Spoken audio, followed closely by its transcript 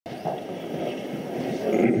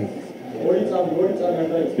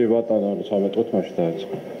კი ბატონო, 13 წუთი მაშინ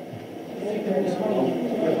დაიწყო.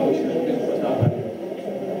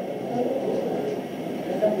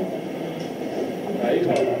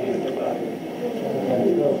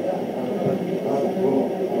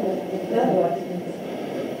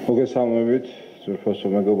 მოგესალმებით, ძვირფასო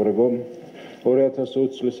მეგობრებო.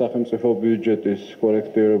 2020 წლის სახელმწიფო ბიუჯეტის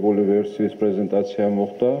კორექტირებული ვერსიის პრეზენტაცია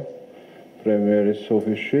მოხდა პრემიერის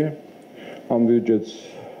ოფისში. ამ ბიუჯეტს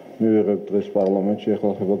მივიღებთ დღეს პარლამენტში,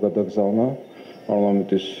 ახლა ხება გადაგზავნა.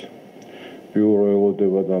 პარლამენტის ბიურო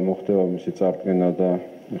ელოდება და მოხდება მისი წარდგენა და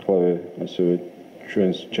ახლავე ასევე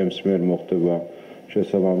ჩვენს მიერ მოხდება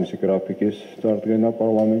შესაბამისი გრაფიკის წარდგენა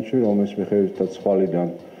პარლამენტში, რომლის მიხედვითაც ხვალიდან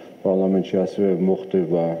პარლამენტში ასევე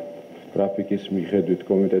მოხდება გრაფიკის მიხედვით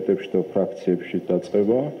კომიტეტებში და ფრაქციებში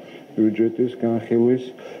დაწყება ბიუჯეტის განხილვის.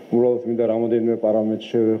 უბრალოდ მინდა რამოდენიმე პარამეტრს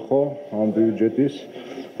შევეხო ამ ბიუჯეტის.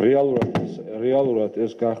 რეალურად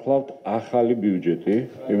ეს გახლავთ ახალი ბიუჯეტი,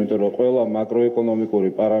 იმიტომ რომ ყველა მაკროეკონომიკური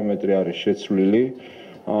პარამეტრი არის შეცვლილი.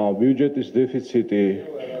 ბიუჯეტის დეფიციტი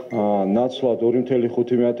ნაცვლად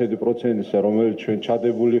 2.5%-ისა, რომელიც ჩვენ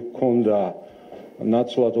ჩადებული ჰქონდა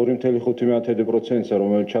ნაცვლად 2.5%-ისა,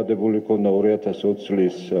 რომელიც ჩადებული ჰქონდა 2020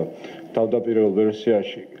 წლის თავდაპირველ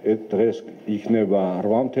ვერსიაში, დღეს იქნება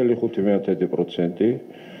 8.5%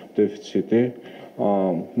 დეფიციტი.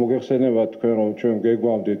 მოგეხსენებათ თქვენ, რომ ჩვენ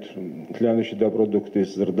გეგვამდით მთლიანი შიდა პროდუქტის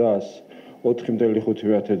ზრდას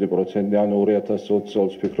 4.5%, ანუ 2020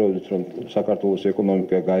 წელს ფიქრობდით, რომ საქართველოს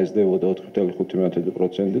ეკონომიკა გაიზრდებოდა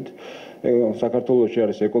 4.5%-ით. საქართველოში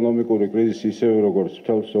არის ეკონომიკური კრიზისი ისევე როგორც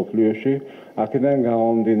მთელ მსოფლიოში. აქედან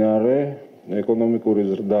გამომდინარე, ეკონომიკური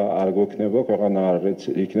ზრდა არ გვექნება, ქვეყანა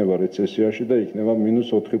იქნება რეცესიაში და იქნება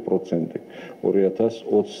 -4%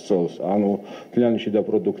 2020 წელს. ანუ მთლიანი შიდა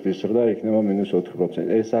პროდუქტის ზრდა იქნება -4%.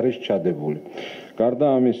 ეს არის ჩადებული.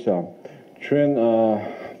 გარდა ამისა, ჩვენ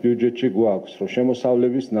ბიუჯეტში გვაქვს, რომ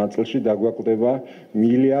შემოსავლების ნაწილში დაგვაკლდება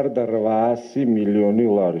 1.8 მილიარდი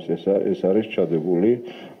ლარის. ეს არის ჩადებული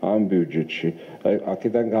ამ ბიუჯეტში.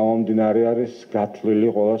 აქედან გამომდინარე არის გათვლილი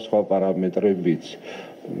ყველა სხვა პარამეტრებიც.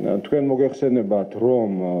 თქვენ მოგეხსენებათ, რომ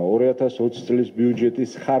 2020 წლის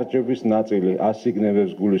ბიუჯეტის ხარჯების ნაწილი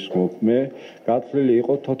ასიგნებებს გულისხმობ მე, გათვლილი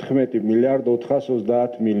იყო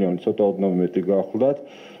 14.430 მილიარდი, ცოტა ოდნავ მეტი გახლდათ.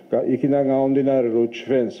 იქიდან გამომდინარე, რომ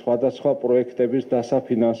ჩვენ სხვადასხვა პროექტების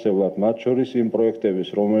დასაფინანსებლად, მათ შორის იმ პროექტების,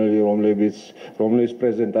 რომლის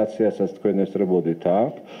პრეზენტაციასაც თქვენ ესწრებოდით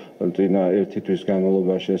აქ, წინა ერთი თვის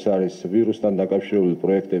განმავლობაში, ეს არის ვირუსთან დაკავშირებული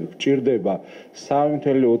პროექტები, გჭირდება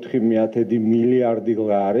 3.4 მილიარდი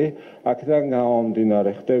ლარი. აქედან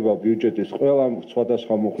გამომდინარე, ხდება ბიუჯეტის ყველა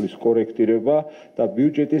სხვადასხვა მუხლის კორექტირება და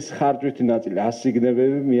ბიუჯეტის ხარჯვითი ნაწილი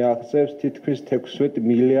ასიგნებები მიაღწევს თითქმის 16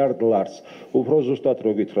 მილიარდ ლარს. უფრო ზუსტად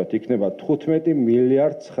რო გითხრათ, იქნება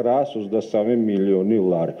 15.923 მილიონი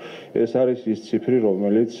ლარი. ეს არის ის ციფრი,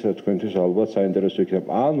 რომელიც თქვენთვის ალბათ საინტერესო იქნება.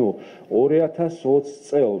 ანუ 2020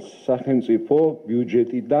 წელს სახელმწიფო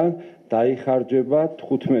ბიუჯეტიდან დაიხარჯება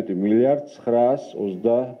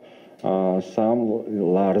 15.923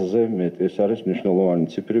 ლარზე მეტი. ეს არის მნიშვნელოვანი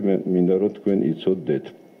ციფრი, მინდა რომ თქვენ იცოდეთ.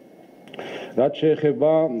 რაც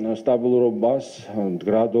შეეხება სტაბილურობას,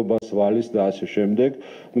 მდგრადობას, ვალის და ასე შემდეგ,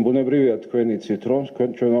 ბუნებრივია თქვენ იცით, რომ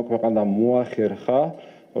ჩვენმა ქვეყანამ მოახერხა,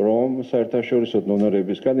 რომ საერთაშორისო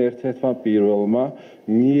დონორებისგან ერთ-ერთმა პირველმა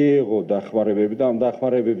მიიღო დახმარებები და ამ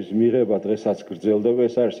დახმარებების მიღება დღესაც გრძელდება.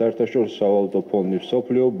 ეს არის საერთაშორისო სავალუტო ფონდი,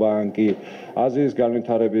 მსოფლიო ბანკი, აზიის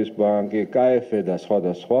განვითარების ბანკი, KfW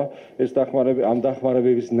და სხვა. ამ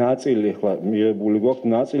დახმარებების ნაწილი ახლა მიღებული გვაქვს,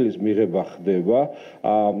 ნაწილის მიღება ხდება.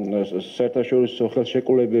 საერთაშორისო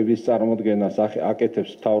ხელშეკრულებების წარმოქმნას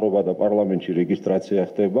აკეთებს მთავრობა და პარლამენტში რეგისტრაცია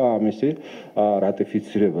ხდება, ამისი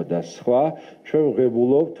რატიფიცირება და სხვა. ჩვენ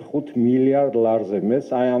ვღებულობთ 5 მილიარდ ლარზე მეტს.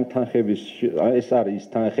 ეს არის ის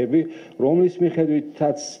თანხები, რომლის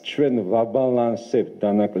მიხედვითაც ჩვენ ვაბალანსებთ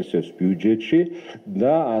დანაკლისებს ბიუჯეტში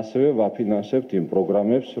და ასევე ვაფინანსებთ იმ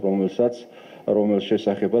პროგრამებს, რომელს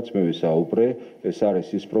შესახებაც მე ვისაუბრე. ეს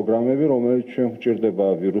არის ის პროგრამები, რომელიც ჩვენ გვჭირდება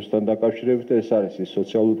ვირუსთან დაკავშირებით და ეს არის ის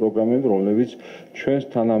სოციალური პროგრამები, რომლებიც ჩვენს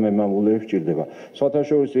თანამემამულეებს ჭირდება. სხვათა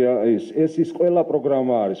შორის ეს ის ყველა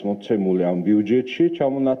პროგრამა არის მოცემული ამ ბიუჯეტში,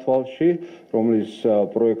 ჩამონათვალში, რომლის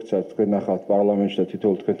პროექტსაც თქვენ ნახავთ პარლამენტში და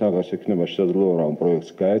თითოეულ თქვენთანაც ექნება შესაძლებლობა ამ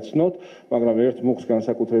პროექტს გაეცნოთ, მაგრამ ერთ მუხლს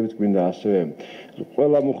განსაკუთრებით გვინდა ასევე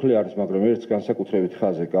ყველა მუხლი არის, მაგრამ ერთს განსაკუთრებით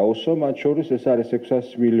ხაზზე გაუსვა, მათ შორის ეს არის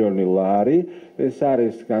 600 მილიონი ლარი, ეს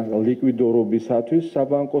არის ლიკვიდორობისათვის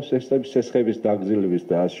საბანკო სესხების დაგზილების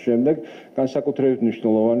და ასე შემდეგ განსაკუთრებით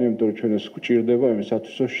მნიშვნელოვანია, იმიტომ რომ ჩვენ ეს გვჭირდება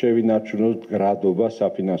იმისათვის, რომ შევინარჩუნოთ გრადობა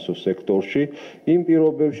საფინანსო სექტორში იმ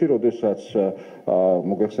პირობებში, როდესაც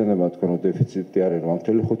მოგეხსენება თქვენ რომ დეფიციტი არის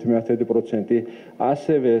 8.5%,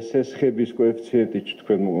 ასევე სესხების კოეფიციენტი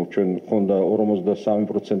ჩვენ მქონდა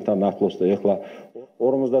 53%-თან ახლოს და ეხლა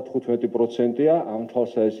 55%-ია, ამ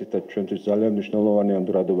თვალსაზრისით ჩვენთვის ძალიან მნიშვნელოვანია ამ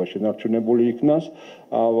გრადობა შენარჩუნებული იქნას,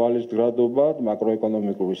 ვალის გრადობა,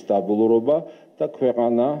 მაკროეკონომიკური სტაბილურობა და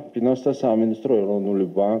ქვეყანა, ფინანსთა სამინისტრო, ეროვნული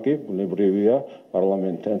ბანკი, ბუნებრივია,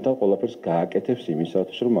 პარლამენტთან ყველაფერს გააკეთებს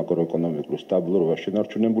იმისათვის, რომ მაკროეკონომიკური სტაბილურობა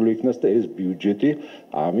შენარჩუნებული იქნას და ეს ბიუჯეტი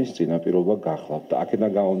ამის წინაპირობა გახლავთ. აქედან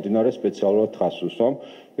გამომდინარე სპეციალურად ხაზს უსვამ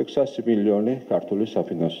 600 მილიონი ქართული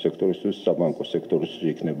საფინანსო სექტორისთვის, საბანკო სექტორისთვის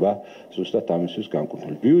იქნება ზუსტად ამისთვის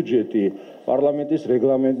განკუთვნილი. ბიუჯეტი პარლამენტის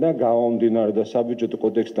რეგლამენტიდან გამომდინარე და საბიუჯეტო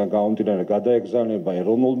კოდექსიდან გამომდინარე გადაეგზავნება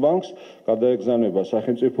ეროვნულ ბანკს, გადაეგზავნება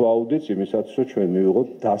სახელმწიფო აუდიტს იმისათვის, რომ ჩვენ მივიღოთ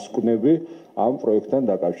დასკვნები ამ პროექტთან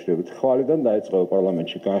დაკავშირებით. ხვალიდან დაიწყება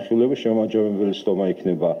პარლამენტში განხილვები, შემაჯამებელი სტომა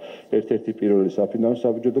იქნება ერთ-ერთი პირველი საფინანსო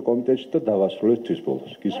საბიუჯეტო კომიტეტში და დავასრულეთ თვის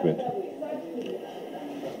ბოლოს. გისმენთ?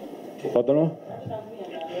 ბატონო?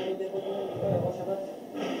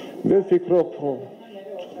 მე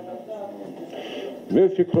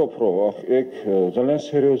ვფიქრობ, რომ ეგ ძალიან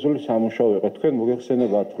სერიოზული სამუშაო იყო. თქვენ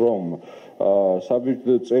მოგეხსენებათ, რომ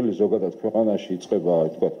საბიუჯეტო წელი ზოგადად ქვეყანაში იწყება,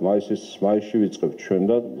 თქვათ, მაისში ვიწყებთ ჩვენ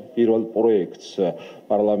და პირველ პროექტს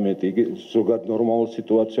პარლამენტი ზოგადად ნორმალურ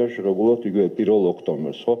სიტუაციაში შეგვიძლია იგივე 1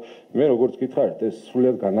 ოქტომბერს, ხო? მე როგორც გითხარით, ეს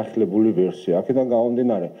სრულიად განახლებული ვერსია. აქედან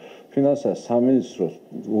გამომდინარე, ფინანსთა სამინისტროს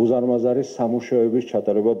უზარმაზარი სამუშაოების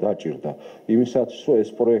ჩატარება დაჭირდა იმისათვის, რომ ეს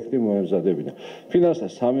პროექტი მოემზადებინა. ფინანსთა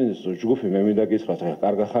სამინისტროს ჯგუფი მე მინდა გითხრათ,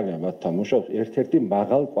 კარგი ხანია მათთან მუშაობს, ერთ-ერთი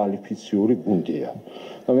მაღალ კვალიფიციური გუნდია.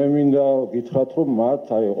 და მე მინდა გითხრათ, რომ მათ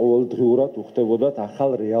ყოველდღიურად უხდებოდათ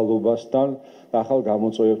ახალ რეალობასთან, ახალ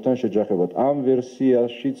გამოწვევებთან შეჯახებათ. ამ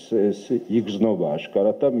ვერსიაშიც ეს იგრძნობა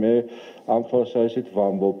აშკარად და მე ამ თვალსაზრისით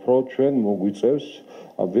ვამბობ, რომ ჩვენ მოგვიწევს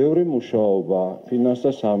ბევრი მუშაობა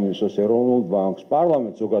ფინანსთა სამინისტროს, ეროვნულ ბანკს,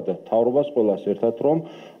 პარლამენტს ზოგადად მთავრობას ყველას ერთად, რომ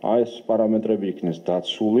ეს პარამეტრები იქნეს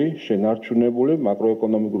დაცული, შენარჩუნებული,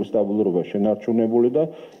 მაკროეკონომიკური სტაბილურობა შენარჩუნებული და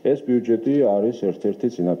ეს ბიუჯეტი არის ერთ-ერთი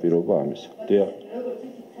წინაპირობა ამისა. დიახ.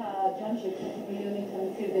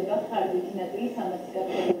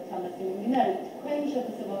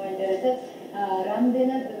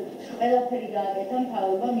 რამდენად ყველაფერი გააკეთა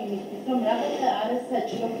მთავრობა მინისტრის, რომ რაღაცა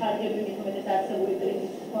არასაჭირო ხარჯები მithumetet არსებული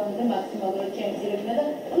კრიზისის ფონზე მაქსიმალურად შემცირებინა და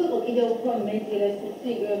იყო კიდევ უფრო მეტი რესურსი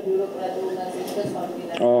იგივე ბიუროკრატიულ ნაწილში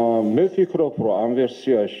გამომდინარე. მე ვფიქრობ, რომ ამ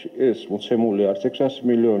ვერსიაში ეს მოცემული არის 600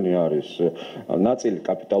 მილიონი არის ნაწილი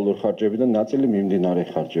კაპიტალური ხარჯები და ნაწილი მიმდინარე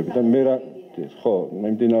ხარჯები და მე ხო,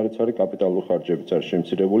 მიმდინარეც არის კაპიტალური ხარჯებიც არის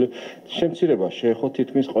შემცირებული. შემცირება შეეხო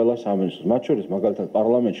თითქმის ყველა სამინისტროს, მათ შორის მაგალითად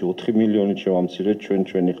პარლამენტში 4 მილიონით შევამცირეთ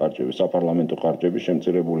ჩვენი ხარჯები, საპარლამენტო ხარჯები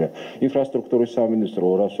შემცირებულია. ინფრასტრუქტურის სამინისტრო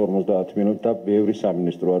 250 მილიონი და ბევრი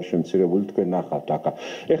სამინისტრო არის შემცირებული, თქვენ ნახავთ აქ.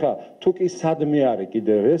 ეხლა თუ კი სადმე არის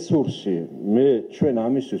კიდე რესურსი, ჩვენ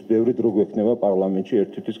ამისთვის ბევრი დრო გვექნება პარლამენტში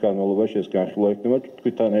ერთ თვის განმავლობაში ეს განხილვა იქნება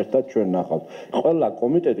თქვენთან ერთად ჩვენ ნახავთ. ყველა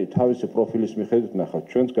კომიტეტი თავისი პროფილის მიხედვით ნახავთ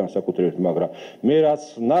ჩვენს განსაკუთრებით, მაგრამ მე რაც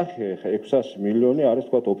ნახე 600 მილიონი არის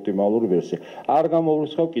თქვა ოპტიმალური ვერსია. არ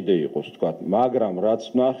გამოვლისხავ კიდე იყოს თქვა, მაგრამ რაც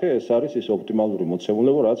ნახე ეს არის ის ოპტიმალური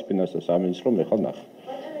მოცემულობა, რაც ფინანსთა სამინისტრომ ეხლა ნახე.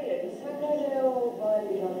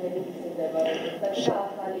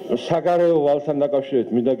 საგარეო ვალთან დაკავშირებით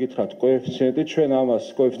მინდა გითხრათ კოეფიციენტი, ჩვენ ამას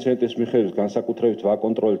კოეფიციენტის მიხედვით განსაკუთრებით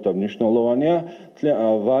ვაკონტროლებთ და მნიშვნელოვანია.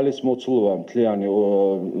 ვალის მოცულობა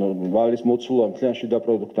მთლიან შიდა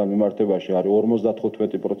პროდუქტთან მიმართებაში არის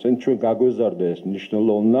 55%, ჩვენ გაგვეზარდა ეს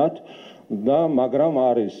მნიშვნელოვნად და მაგრამ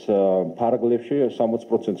არის ფარგლებში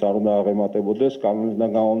 60%-ს არ უნდა აღემატებოდეს კანონიდან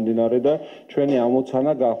გამომდინარე და ჩვენი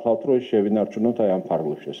ამოცანა გახლავთ, რომ შევინარჩუნოთ აი ამ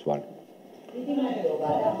ფარგლებში ეს ვალი.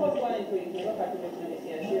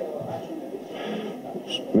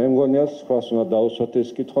 მე მგონია სხვას უნდა დაუსვათ ეს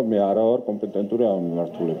კითხვა, მე არა ვარ კომპეტენტური ამ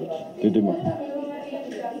მიმართულებით. დიდი მადლობა.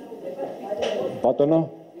 ბატონო,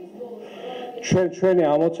 ჩვენი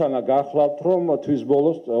ამოცანა გახლავთ, რომ თვის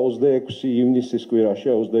ბოლოს 26 ივნისის კვირაში,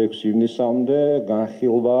 26 ივნისამდე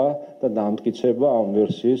განხილვა და დამტკიცება ამ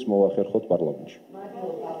ვერსიის მოვახერხოთ პარლამენტში.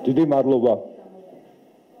 დიდი მადლობა.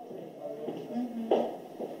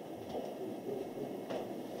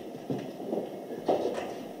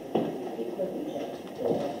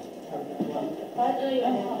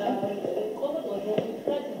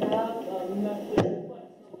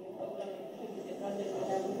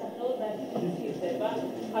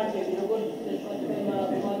 ხარჯები როგორც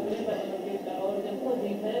თქვენ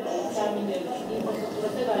მიუხედავად სამინისტროს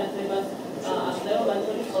ინფრასტრუქტურაზე განათებას ახდევა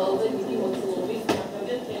ბანკების ყველაზე დიდი მოცულობის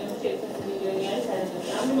თანხმობით ჩემში 100 მილიონი არის საერთოდ.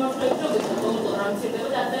 ამ მიმართულებით როცა ბოლო რამცირდება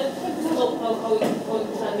და ასე ყოველდღიური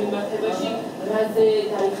კონტროლთან მიმართებაში რაზე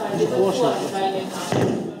დაიხარჯება თუ არ გაინერგა.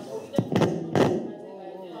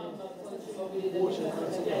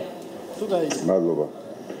 მადლობა.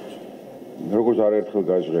 როგორც არაერთხელ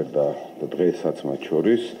გაჟღერდა და დღესაც მათ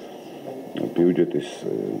შორის ბიუჯეტის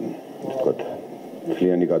ვთქვათ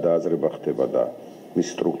მთლიანი გადააზრება ხდება და მის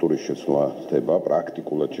სტრუქტურის შეცვლა ხდება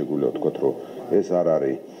პრაქტიკულად შეგვიძლია ვთქვათ რომ ეს არ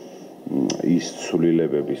არის ის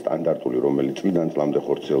ცვლილებები სტანდარტული რომელიც წლიდან წლამდე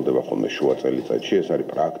ხორციელდება ხოლმე შუა წელიწადში ეს არის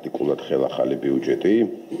პრაქტიკულად ხელახალი ბიუჯეტი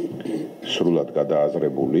სრულად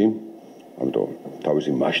გადააზრებული ამიტომ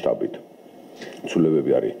თავისი მასშტაბით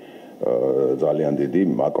ცვლილებები არის ძალიან დიდი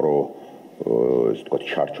მაკრო ეს თქვა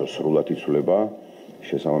ჩარჩო სრულად იცვლება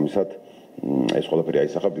შესაბამისად ეს ყველაფერი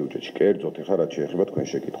აისახა ბიუჯეტში კერძოდ ეხლა რაც შეეხება თქვენ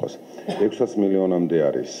შეკითხვას 600 მილიონამდე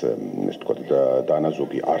არის ეს თქვა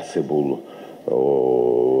დანაზოგი არსებულ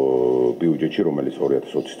ბიუჯეტში რომელიც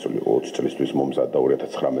 2020 წლისთვის მომზადდა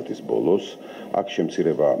 2019-ის ბოლოს აქ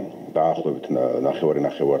შემცირება დაახლოებით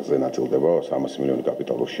ნახევარზე ნაწილდება 300 მილიონი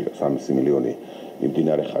კაპიტალურში 300 მილიონი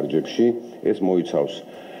მიმდინარე ხარჯებში ეს მოიცავს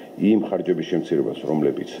იმ ხარჯების შემცირებას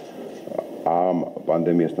რომლებიც ამ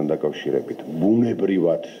პანდემიასთან დაკავშირებით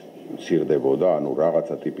ბუნებრივად მცირდებოდა, ანუ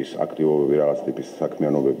რაღაცა ტიპის აქტივობები, რაღაცა ტიპის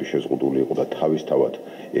საქმიანობები შეზღუდული იყო და თავისთავად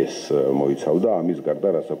ეს მოიცავდა, ამის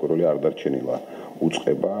გარდა რასაკვირველია არ დარჩენილა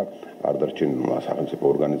უწყება, არ დარჩენილა სახელმწიფო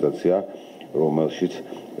ორგანიზაცია, რომელშიც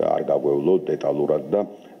არ გაგვევლო დეტალურად და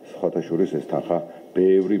სხვათა შორის ეს თანხა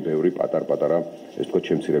ბევრი პატარ-პატარა ეს თქო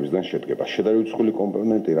შემცირებისგან შედგება. შედარებითი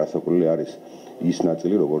კომპონენტი რასაკვირველია არის ის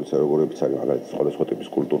ნაწილი, როგორც არის მაგალითად სხვადასხვა ტიპის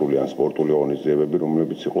კულტურული ან სპორტული ღონისძიებები,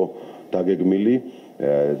 რომლებიც იყო დაგეგმილი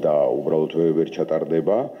და უბრალოდ ვერ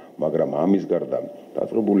ჩატარდება, მაგრამ ამის გარდა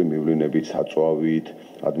დაწყებული მივლინებით, საწვავით,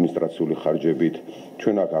 ადმინისტრაციული ხარჯებით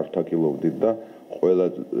ჩვენ აქ არ ვთაკილოვდით და ყველა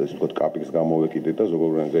ეს თქო კაპიქს გამოვეკიდეთ და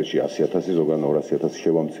ზოგადად ორგანიზაციაში 100.000, ზოგადად 200.000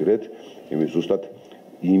 შევამცირეთ, იმის ზუსტად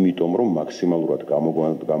იმიტომ რომ მაქსიმალურად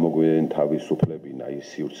გამოგვენთავისუფლებინა ის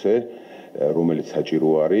სივრცე, რომელიც საჭირო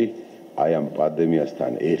არის აი ამ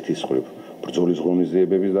პანდემიასთან ერთის მხრივ ბრძოლის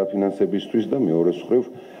ღონისძიებების დაფინანსებისთვის და მეორე მხრივ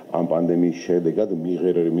ამ პანდემიის შედეგად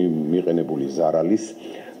მიყენებული ზარალის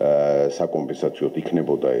საკომპენსაციოდ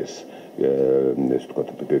იქნებოდა ეს თქვა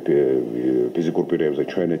ფიზიკურ პირებზე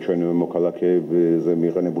ჩვენ მოქალაქეებზე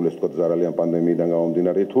მიყენებული ეს თქვა ზარალი ამ პანდემიიდან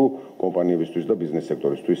გამომდინარე თუ კომპანიებისთვის და ბიზნეს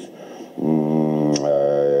სექტორისთვის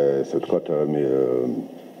ესე ვთქვათ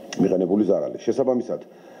მიყენებული ზარალი. შესაბამისად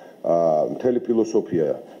მთელი ფილოსოფია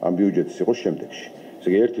ამ ბიუჯეტის იყო შემდეგში. ესე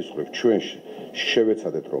იგი ერთის მხრივ ჩვენ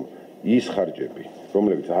შევეცადეთ რომ ის ხარჯები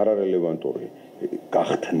რომლებიც არარელევანტური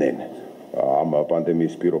გახდნენ ამ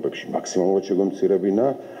პანდემიის პირობებში მაქსიმალურად შეგვემცირებინა,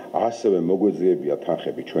 ასევე მოგვეძიებია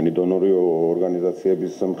თანხები ჩვენი დონორი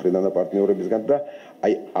ორგანიზაციების მხრიდან და პარტნიორებისგან და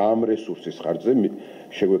აი ამ რესურსის ხარჯზე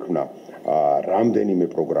შეგვექმნა რამდენიმე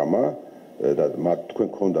პროგრამა და თქვენ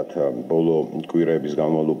გქონდათ ბოლო კვირების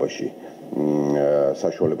განმავლობაში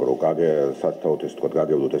საშუალება რომ სათაოდ ეს თქვა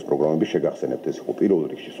გაგევლოთ ეს პროგრამები შეგახსენებთ ეს იყო პირველ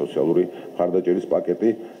რიგში სოციალური მხარდაჭერის პაკეტი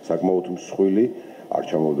საკმაოდ მსხვილი არ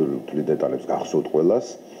ჩამოვდივართ დეტალებს გახსოვთ ყველას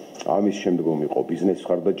ამის შემდგომ იყო ბიზნეს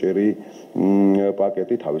მხარდაჭერი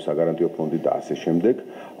პაკეტი თავის საგარანტიო ფონდი და ასე შემდეგ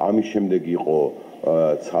ამის შემდეგ იყო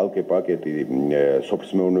ცალკე პაკეტი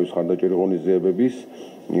სოფლის მეურნეობის მხარდაჭერი ღონისძიებების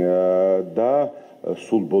და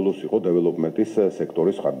სულ ბოლოს იყო დეველოპმენტის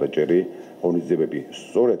სექტორის მხარდაჭერი ღონისძიებები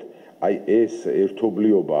სწორედ აი ეს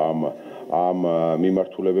ერთობლიობა ამ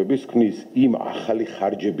მიმართულებების ქმნის იმ ახალი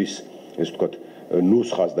ხარჯების ეს ვთქვათ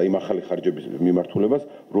ნუსხას და იმ ახალი ხარჯების მიმართულებას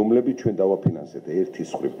რომლებიც ჩვენ დავაფინანსეთ ერთის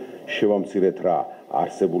მხრივ შევამცირეთ რა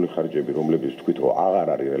არსებული ხარჯები რომლებიც თქვით რომ აღარ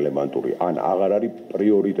არის რელევანტური ან აღარ არის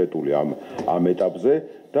პრიორიტეტული ამ ეტაპზე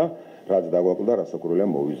და რაც დაგვაკლდა რასაკვირველია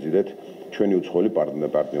მოვიზიდეთ ჩვენი უცხოელი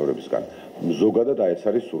პარტნიორებისგან ზოგადად აი ეს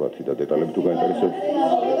არის სურათი და დეტალები თუ გაინტერესებთ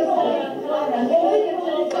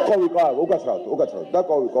უკაცრავად და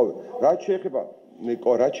კოვიდ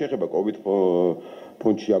რაც შეეხება კოვიდ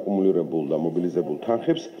ფონდში აკუმულირებულ და მობილიზებულ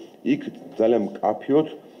თანხებს იქ ძალიან მკაფიოდ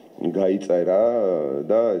გაიწერა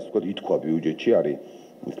და ეს ვთქვათ ითქვა ბიუჯეტში არის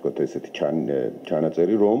ეს ვთქვათ ესეთი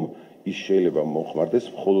ჩანაწერი რომ ის შეიძლება მოხმარდეს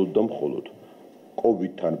მხოლოდ და მხოლოდ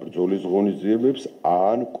კოვიდთან ბრძოლის ღონისძიებებს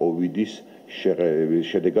ან კოვიდის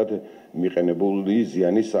შედეგად მიყენებული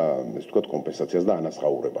ზიანის ეს ვთქვათ კომპენსაციას და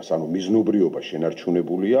ანაზღაურებას ანუ მიზნობრიობა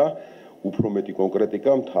შენარჩუნებულია უფრო მეტი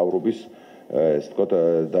კონკრეტიკა მთავრობის ეს ვთქვათ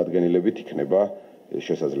დადგენილებით იქნება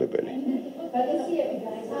შესაძლებელი.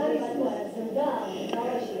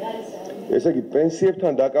 ესე იგი,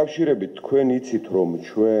 პენსიებთან დაკავშირებით თქვენ იცით, რომ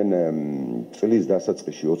ჩვენ წლის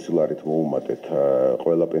დასაწყისში 20 ლარით მოუმატეთ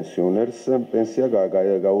ყველა პენსიონერს პენსია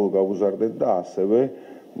გავუზარდეთ და ასევე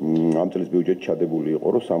ამ წლის ბიუჯეტში ჩადებული იყო,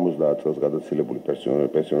 რომ 70 წელს გადაცილებული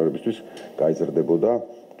პენსიონერებისთვის გაიზრდებოდა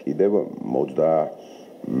კიდევ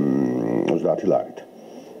 30 ლარით.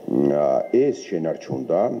 ეს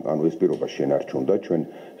შენარჩუნდა, ანუ ეს პირობა შენარჩუნდა, ჩვენ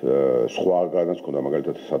სხვა განსხვავდა,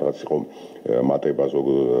 მაგალითად, სადღაც იყო მატება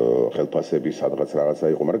ხელფასები, სადღაც რაღაცა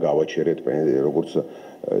იყო, მაგრამ გავაჩერეთ, როგორც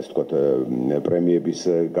ეს თქვა, პრემიების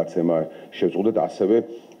გაცემა შევწყვეტეთ, ასევე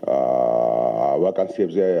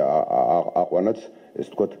ვაკანსიებზე აყვანაც, ეს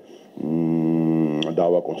თქვა,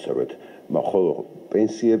 დავაკონსერვეთ. ხოლო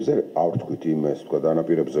პენსიებზე არ ვთქვით იმ, ეს თქვა,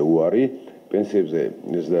 დანაპირებზე უარი,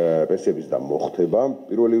 პენსიების და მოხდება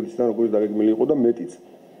პირველი ივლისიდან როგორც დაგეგმილი იყო და მეტიც.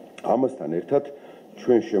 ამასთან ერთად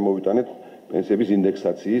ჩვენ შემოვიტანეთ პენსიების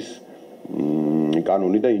ინდექსაციის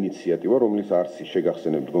კანონი და ინიციატივა, რომელიც არც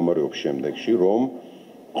შეგახსენებთ მდგომარეობს შემდეგში, რომ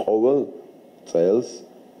ყოველ წელს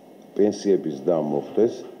პენსიების და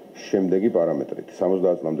მოხდეს შემდეგი პარამეტრით.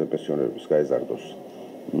 70 წლამდე პენსიონერების გაეზარდოს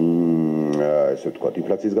ესე ვთქვათ,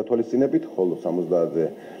 ინფლაციის გათვალისწინებით, ხოლო 70-ზე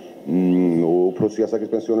უფროსი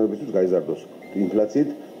ასაკის პენსიონერებისთვის გაიზარდოს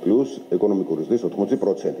ინფლაციით პლუს ეკონომიკური ზრდის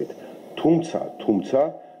 80%-ით. თუმცა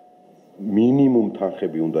მინიმუმ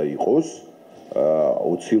თანხები უნდა იყოს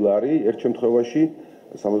 20 ლარი ერთ შემთხვევაში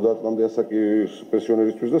 70 წლამდე ასაკის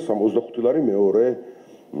პენსიონერისთვის და 25 ლარი მეორე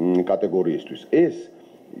კატეგორიისთვის. ეს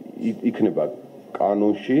იქნება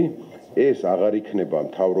კანონში, ეს აღარ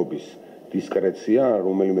იქნება მთავრობის დისკრეცია,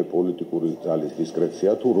 რომელიმე პოლიტიკური ძალის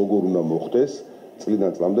დისკრეცია, თუ როგორ უნდა მოხდეს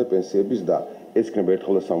წლიდან წლამდე პენსიების და ეს იქნება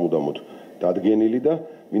ერთხელ და სამუდამოდ დადგენილი და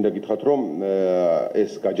მინდა გითხრათ, რომ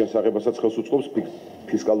ეს გაჯანსაღებასაც ხელს უწყობს,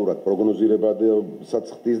 ფისკალურად პროგნოზირებასაც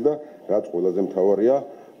ხდის და რაც ყველაზე მთავარია,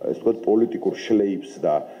 ეს თქვა პოლიტიკურ შლეიფს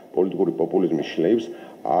და პოლიტიკური პოპულიზმის შლეიფს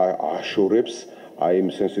აშორებს აი იმ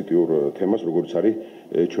სენსიტიურ თემას, როგორც არის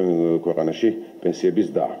ჩვენ ქვეყანაში პენსიების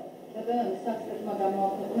და საქსპეცმა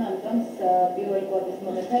გამოაქვეყნა ამიტომ პირველი კვარტალის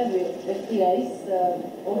მონეტები ერთი არის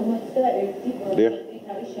 41%-ით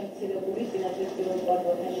არის შემცირებული წინასწრის პირველ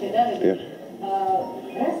კვარტალთან შედარებით.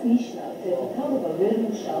 რას ნიშნავს ეს? მთავრობა ვერ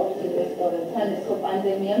მუშაობს ინვესტორებთან, ეს ხო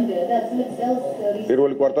პანდემიამდეა და ასევე წელს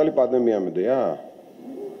პირველი კვარტალი პანდემიამდეა?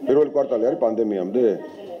 პირველი კვარტალი არის პანდემიამდე?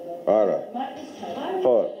 არა.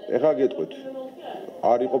 ხო, ეხლა გეტყვით.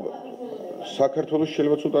 არ იყო საქართველოს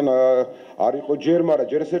შეიძლება ცოტა არ იყო ჯერ, მაგრამ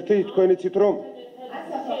ჯერ ეს ერთი თქვენ იცით რომ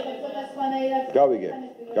გავიგე,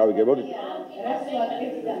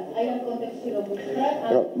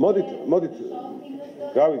 მოდით. მოდით.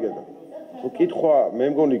 გავიგე და კითხვა, მე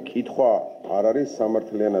მგონი კითხვა არ არის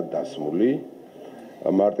სამართლიანად დასმული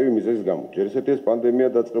მარტივი მიზეზის გამო. ჯერ ესეთი ეს პანდემია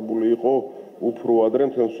დაწყებული იყო უფრო ადრე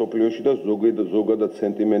მთელ მსოფლიოში და ზოგადად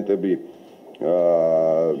სენტიმენტები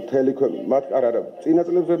არა, წინა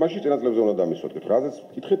წლებზე უნდა დამისვათ. რაზეც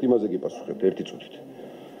კითხეთ, იმაზე გიპასუხებთ ერთი წუთით.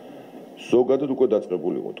 ზოგადად უკვე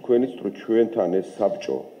დაწყებული იყო. თქვენ იცით, რომ ჩვენთან ეს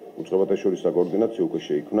საბჭო, უწყებათა შორის საკოორდინაციო უკვე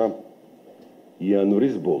შეიქმნა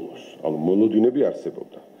იანვრის ბოლოს. ანუ მონოდინები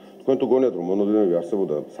არსებობდა. თქვენ თუ გონიათ, რომ მონოდინები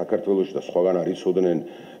არსებობდა საქართველოში და სხვაგან არ იცოდნენ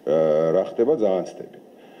რა ხდება, ძალიან ცდები.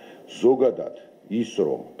 ზოგადად ის,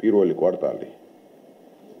 რომ პირველი კვარტალი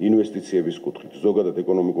ინვესტიციების კუთხით, ზოგადად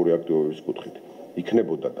ეკონომიკური აქტივობის კუთხით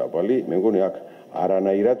იქნებოდა დაბალი, მე მგონი აქ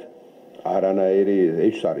არანაირი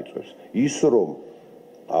ეჭვს არ იწვევს. ის რომ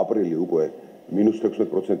აპრილი უკვე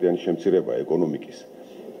 -16%-იანი შემცირება ეკონომიკის,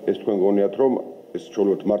 ეს თქვენ გონიათ, რომ ეს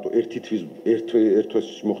ჩოლოთ მარტო ერთი თვის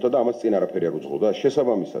მოხდა და ამას წინ არაფერი არ უძღოდა.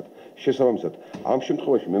 შესაბამისად, ამ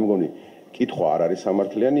შემთხვევაში მე მგონი კითხვა არ არის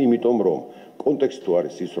სამართლიანი, იმიტომ რომ კონტექსტი თუ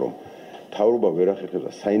არის ის, რომ მთავრობა ვერ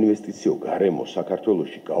ახერხებდა საინვესტიციო გარემო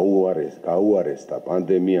საქართველოში გაუარესდა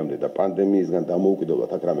პანდემიამდე და პანდემიისგან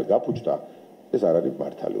დამოუკიდებლად აქ რამე გაფუჭდა, ეს არ არის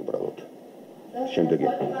მართალი უბრალოდ. შემდეგი.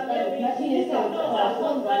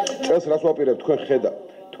 წელს რას ვაპირებ,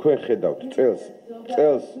 თქვენ ხედავთ წელს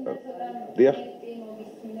დიახ.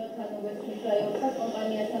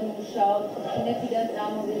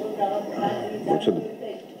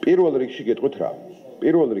 პირველ რიგში გეტყვით რა.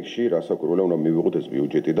 პირველ რიგში რასაკვირველია უნდა მივიღოთ ეს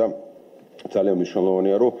ბიუჯეტი და ძალიან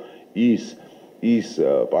მნიშვნელოვანია, რომ ის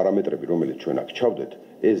პარამეტრები, რომელიც ჩვენ აქ ჩავდეთ,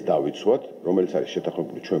 ეს დავიცვათ, რომელიც არის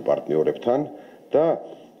შეთანხმებული ჩვენ პარტნიორებთან და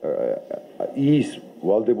ის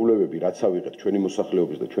ვალდებულებები, რაც ავიღეთ ჩვენი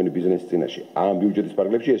მოსახლეობის და ჩვენი ბიზნესის წინაშე ამ ბიუჯეტის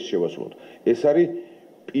პარაგრაფში ეს შევასრულოთ. ეს არის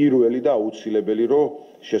პირველი და აუცილებელი, რომ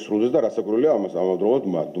შესრულდეს და რასაკვირველია ამას ამავდროულად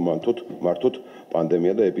მართოთ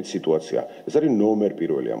პანდემია და ეპიდსიტუაცია. ეს არის ნომერ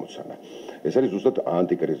პირველი ამოცანა. ეს არის ზუსტად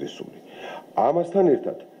ანტიკრიზისული. ამასთან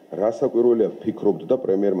ერთად რასაკვირველია ვფიქრობთ და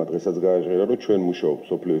პრემიერმა დღესაც გააჟღერა, რომ ჩვენ მუშაობთ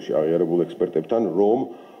სოფლიოში აღიარებულ ექსპერტებთან, რომ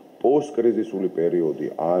პოსტკრიზისული პერიოდი,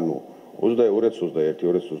 ანუ 2021,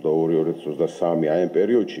 2022, 2023 აი ამ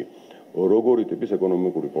პერიოდში როგორი ტიპის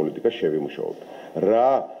ეკონომიკური პოლიტიკა შევიმუშაოთ.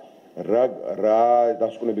 რა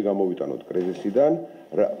დასკვნები გამოვიტანოთ კრიზისიდან,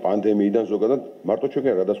 პანდემიიდან ზოგადად, მარტო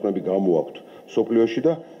ჩვენ რა დასკვნები გამოაქვთ სოფლიოში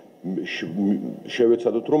და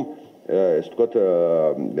შევეცადოთ, რომ ეს თქვათ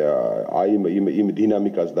აი იმ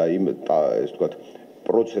დინამიკას და იმ ეს თქვათ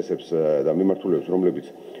პროცესებს და მიმართულებებს, რომლებიც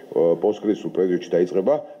პოსტკრიზისულ პერიოდში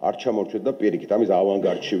დაიწყება, არ ჩამორჩეთ და პირიქით ამის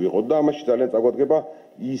ავანგარდში ვიყოთ და ამაში ძალიან წაგვადგება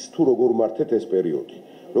ის თუ როგორ მართეთ ეს პერიოდი.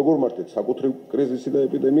 როგორ მართეთ საკუთრივ კრიზისი და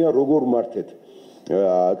ეპიდემია, როგორ მართეთ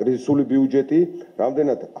კრიზისული ბიუჯეტი,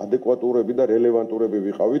 რამდენად ადეკვატურები და რელევანტურები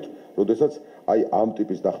ვიყავით, როდესაც აი ამ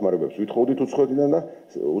ტიპის დახმარებებს ვითხოვდით უცხოეთიდან და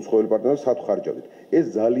უცხოელი პარტნიორებს სად ხარჯავდით. ეს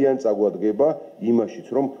ძალიან წაგვადგება იმაშიც,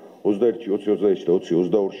 რომ 21, 20, 21 და 20,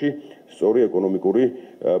 22-ში სწორი ეკონომიკური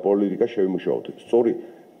პოლიტიკა შევიმუშაოთ. სწორი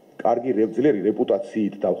კარგი ძლიერი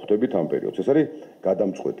რეპუტაციით დავხვდებით ამ პერიოდს. ეს არის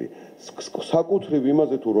გადამწყვეტი. საკუთრივ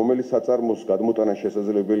იმაზე თუ რომელი საწარმოს გადმოტანა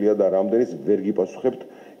შესაძლებელია და რამდენის ვერ გიპასუხებთ,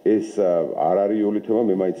 ეს არ არის იული თემა,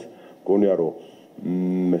 მე მაინც მგონია, რომ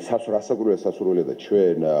სასურველია და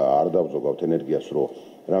ჩვენ არ დავზოგავთ ენერგიას, რომ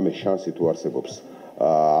რამე შანსი თუ არსებობს,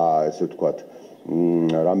 ესე ვთქვათ,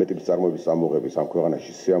 რამე ტიპის წარმოების წამოღების ამ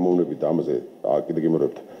ქვეყანაში სიამოვნებით და ამაზე კიდე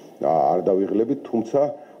გიმეორებთ, არ დავიღლებით, თუმცა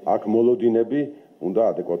აქ მოლოდინები უნდა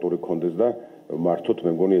ადეკვატური კონდეს და მართოთ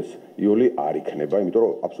მე მგონი ეს იული არ იქნება, იმიტომ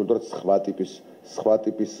რომ აბსოლუტურად სხვა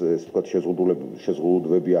ტიპის ეს თქვათ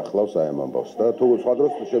შეზღუდვები ახლავს აი ამ ამბავს და თუ სხვა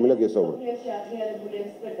დროს შემიძლია გესაუბროთ. აღიარებული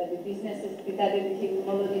ექსპერტები ბიზნესის დადებითი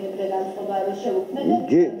მოლოდინები და განწყობა არ შეუქმნან.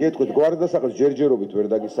 გეტყვით, გვარდასახელს ჯერჯერობით ვერ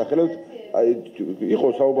დაგისახელებთ, აი იყო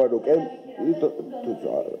საუბარი რომ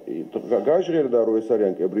გაჟღერდა რომ ეს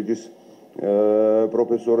არიან კემბრიჯის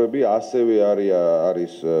პროფესორები, ასევე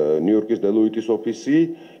არის ნიუ-იორკის დელოიტის ოფისი,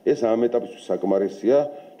 ეს ამ ეტაპისთვის საკმარისია.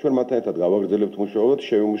 ჩვენ მათთან ერთად გავაგრძელებთ მუშაობას,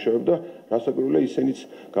 შევიმუშავებთ და რასაკვირველია ისინიც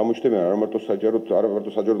გამოჩნდებიან არ მარტო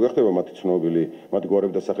საჯაროდ გახდება მათი ცნობილი, მათი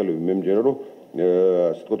გვარები და სახელები, მე მჯერა რომ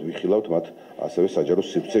ასე ვთქვათ ვიხილავთ მათ ასევე საჯარო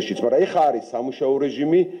სივრცეშიც, მაგრამ ეხა არის სამუშაო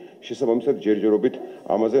რეჟიმი, შესაბამისად ჯერჯერობით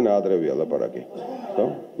ამაზე ნაადრევია ლაპარაკი. ხო?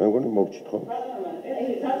 მე მგონი მოვჭით ხო?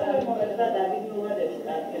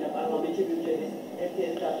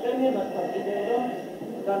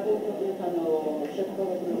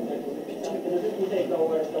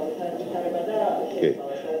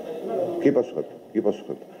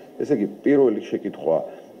 გიპასუხებთ. ესე იგი, პირველი შეკითხვა,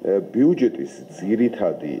 ბიუჯეტის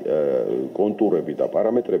ძირითადი კონტურები და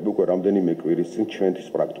პარამეტრები უკვე რამდენიმე კვირის წინ ჩვენთვის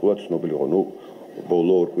პრაქტიკულად ცნობილი იყო.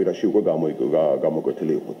 ბოლო ორ კვირაში უკვე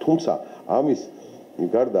გამოკვეთილი იყო. თუმცა ამის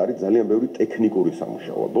გარდა არის ძალიან ბევრი ტექნიკური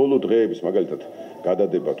სამუშაო. ბოლო დღეების მაგალითად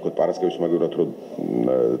გადადება თქვა პარასკევის მაგალითად რომ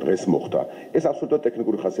დღეს მოხდა. ეს აბსოლუტურად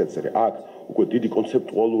ტექნიკური ხასიათის არის. აქ უკვე დიდი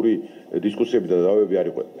კონცეპტუალური დისკუსიები და დავები არ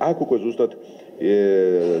იყო. აქ უკვე ზუსტად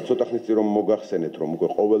ცოტა ხნის წინ რომ მოგახსენეთ რომ უკვე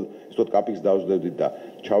ყოველ ის თქო კაპიქს დავსდევდით და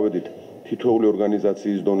ჩავედით თითოეული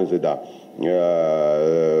ორგანიზაციის დონეზე და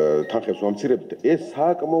თანხებს ვამცირებდით. ეს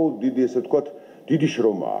საკმაოდ დიდი ესე ვთქვათ დიდი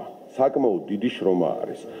შრომაა. საკმაოდ დიდი შრომა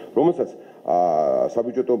არის, რომელსაც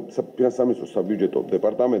საბიუჯეტო ფინანსთა სამინისტროს საბიუჯეტო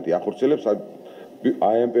დეპარტამენტი ახორციელებს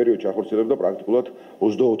აი ამ პერიოდში ახორციელებდა პრაქტიკულად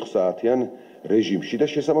 24 საათიან რეჟიმში და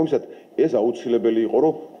შესაბამისად ეს აუცილებელი იყო,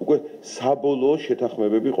 რომ უკვე საბოლოო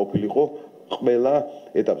შეთანხმებები ყოფილიყო ყველა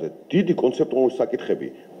ეტაპზე. დიდი კონცეპტუალური საკითხები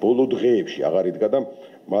ბოლო დღეებში აღარ იდგა და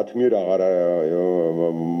მათ მიერ აღარ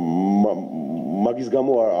მაგის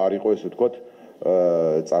გამო არ იყო ესე ვთქვათ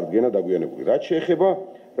წარდგენა დაგვიანებული. რაც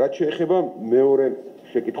შეეხება მეორე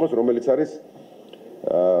შეკითხვას, რომელიც არის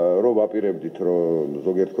რომ ვაპირებდით რომ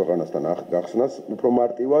ზოგიერთ ქვეყანასთან გახსნას უფრო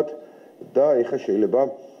მარტივად და ეხლა შეიძლება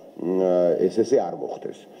ესე არ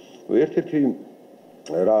მოხდეს. ერთ-ერთი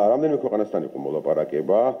რამდენიმე ქვეყანასთან იყო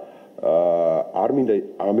მოლაპარაკება, არ მინდა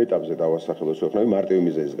ამ ეტაპზე დავასახელოს ქვეყნები მარტივი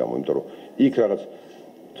მიზეზის გამო, იმიტომ რომ იქ რაღაც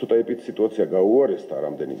ცოტა ეპიდ სიტუაცია გაუარესდა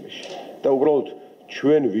რამდენიმეში და უბრალოდ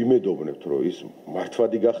ჩვენ ვიმედოვნებთ რომ ის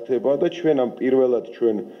მართვადი გახდება და ჩვენ ამ პირველად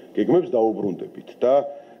ჩვენ გეგმებს დაუბრუნდებით და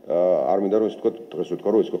არ მინდა რომ ეს თქვა დღეს ვთქვა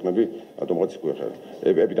რომ ეს ქვეყნები ატომღაც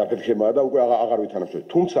ეპიდაფეთქემაა და უკვე აღარ ვითანამშრომლობთ.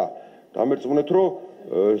 თუმცა დამერწმუნეთ რომ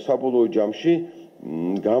საბოლოო ჯამში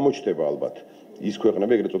გამოჩნდება ალბათ ის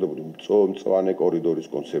ქვეყნები ეგრეთ წოდებული მწვანე კორიდორის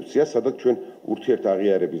კონცეფცია, სადაც ჩვენ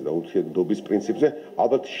ურთიერთაღიარების და ურთიერთდობის პრინციპზე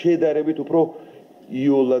ალბათ შედარებით უფრო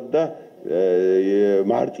იოლად და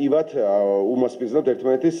მარტივად უმასპინძლობთ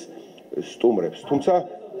ერთმანეთის სტუმრებს. თუმცა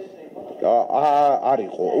არ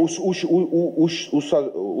იყო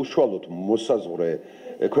უშუალოდ მოსაზღვრე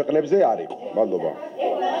ქვეყნებზე არ იყო. მადლობა.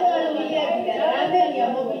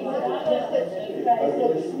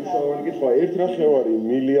 მნიშვნელოვანი კითხვა. ერთ ნახევარი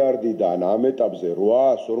მილიარდიდან ამ ეტაპზე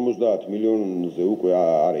 850 მილიონზე უკვე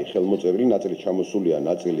არის ხელმოწერილი, ნაწილი ჩამოსულია,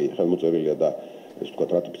 ნაწილი ხელმოწერილია და ეს თქვა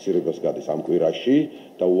რატიფიცირებას გადის ამ კვირაში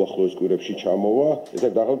და უახლოეს კვირებში ჩამოვა. ეს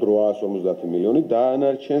არის დაახლოებით 850 მილიონი.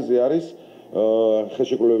 დანარჩენზე არის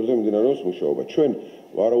ხელშეკრულებებზე მიმდინარეობს მუშაობა. ჩვენ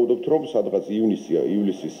ვარაუდობთ, რომ სადღაც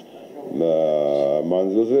ივლისის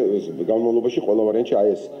მანძილზე განმავლობაში ყველა ვარიანტი აი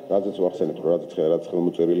ეს რაზეც ვახსენეთ, რაც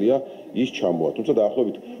ხელმოწერილია, ის ჩამოვა. თუმცა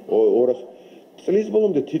დაახლოებით 200 წლის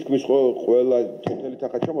ბოლომდე თითქმის ყველა თითქმის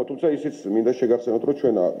ახლა ჩამოვა, თუმცა ისიც მინდა შეგახსენოთ, რომ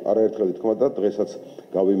ჩვენ არაერთხელ ითქმა და დღესაც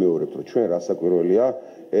გავიმეორებთ, რომ ჩვენ რასაკვირველია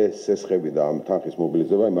ეს სესხები და ამ თანხის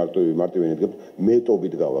მობილიზება მარტივი ენერგიით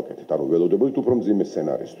მეტობით გავაკეთეთ, ანუ ველოდებოდით უფრო მძიმე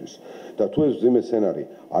სცენარისთვის. და თუ ეს მძიმე სცენარი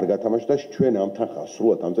არ გათამაშდა, ჩვენ ამ თანხას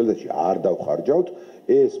სრულად ამ წელიწადში არ დავხარჯავთ,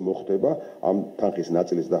 ეს მოხდება ამ თანხის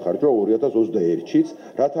ნაწილის დახარჯვა 2021-ში,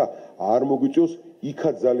 რათა არ მოგვიწევს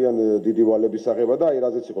იქაც ძალიან დიდი ვალების აღება და აი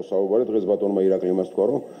რაზეც იყო საუბარი დღეს ბატონმა ირაკლი მას თქვა,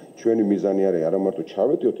 რომ ჩვენი მიზანი არის არა მარტო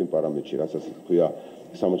ჩავედიოთ იმ პარამეტრში, რასაც თქვია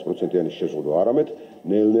 60%-იანი შეზღუდვა, არამედ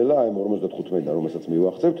ნელ-ნელა აი 55-დან რომელსაც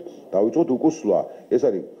მივახცევთ, დავიწყოთ უკუსვლა. ეს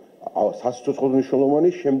არის სასიცოცხლო მნიშვნელოვანი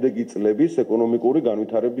შემდეგი წლების ეკონომიკური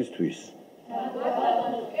განვითარებისთვის.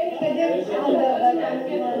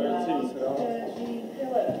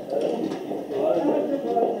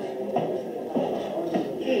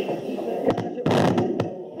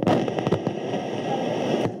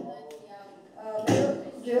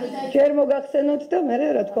 ჯერ მოგახსენოთ და მე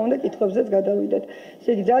რა თქმა უნდა კითხვებზეც გადავიდეთ.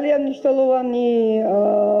 ესე იგი ძალიან მნიშვნელოვანი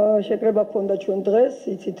შეკრება ქონდა ჩვენ დღეს,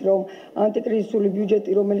 იცით რომ ანტიკრიზისული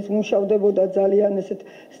ბიუჯეტი, რომელიც მუშავდებოდა ძალიან ესეთ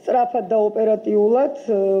სწრაფად და ოპერატიულად,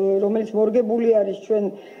 რომელიც მორგებული არის ჩვენ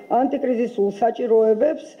ანტიკრიზისულ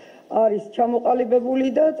საჭიროებებს, არის ჩამოყალიბებული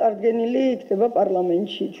და წარდგენილი იქნება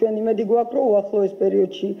პარლამენტში. ჩვენ იმედი გვაქვს, რომ უახლოეს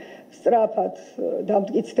პერიოდში სწრაფად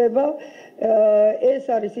დამტკიცდება. ეს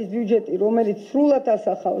არის ის ბიუჯეტი, რომელიც სრულად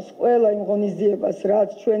ასახავს ყველა იმ ღონისძიებას, რაც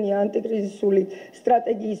ჩვენი ანტიკრიზისული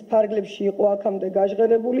სტრატეგიის ფარგლებში იყო აქამდე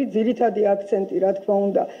გაჟღერებული. ძირითადი აქცენტი, რა თქმა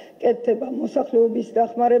უნდა, კეთდება მოსახლეობის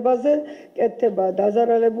დახმარებაზე, კეთდება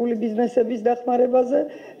დაზარალებული ბიზნესების დახმარებაზე,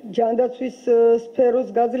 ჯანდაცვის სფეროს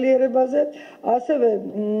გაძლიერებაზე. ასევე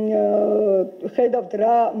ხედავთ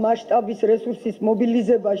რა მასშტაბის რესურსის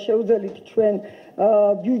მობილიზება შევძელით ჩვენ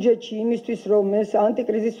ბიუჯეტში იმისთვის, რომ ეს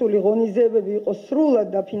ანტიკრიზისული ღონისძიებები იყოს სრულად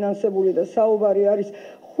დაფინანსებული და საუბარი არის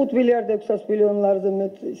 5 მილიარდ 600 მილიონ ლარზე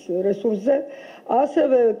მეტის რესურსზე.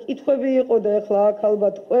 ასევე კითხვები იყო და ეხლა აქ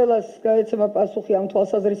ალბათ ყველას გაეცემა პასუხი ამ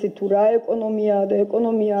თვალსაზრისით, თუ რა ეკონომიაა და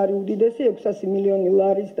ეკონომია არის უდიდესი 600 მილიონი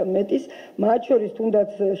ლარის და მეტის, მათ შორის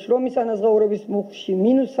თუნდაც შრომის ანაზღაურების მუხლში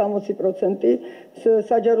 -60%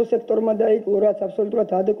 საჯარო სექტორმა დაიკლო, რაც აბსოლუტურად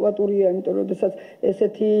ადეკვატურია, იმიტომ რომ შესაძ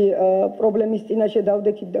ესეთი პრობლემის წინაშე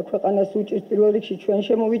დავდექით და ქვეყანას უჭირთ პირველ რიგში ჩვენ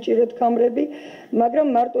შემოვიჭირეთ კამრები, მაგრამ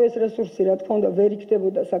მარტო ეს რესურსი, რა თქმა უნდა, ვერ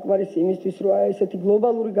იქნებოდა საკმარისი იმისთვის, რომ ესეთი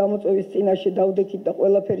გლობალური გამოწვევის წინაშე დავდექით და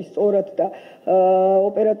ყველაფერი სწორად და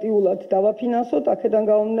ოპერატიულად დავაფინანსოთ. აქედან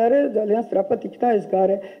გამომდინარე, ძალიან სწრაფად იქნა ეს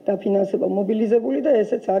გარე დაფინანსება მობილიზებული და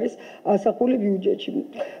ესეც არის ასახული ბიუჯეტში.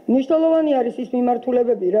 მნიშვნელოვანი არის ის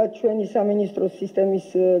მიმართულებები, რაც ჩვენი სამინისტროს სისტემის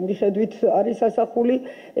მიხედვით არის ასახული.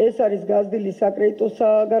 ეს არის გაზრდილი საკრედიტო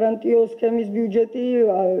საგარანტიო სქემის ბიუჯეტი,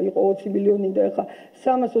 იყო 20 მილიონი და ეხლა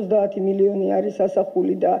 330 მილიონი არის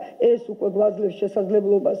ასახული და ეს უკვე გვაძლევს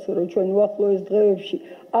შესაძლებლობას, რომ ჩვენ უახლოეს დღეებში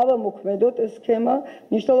ავამოქმედოთ ეს სქემა.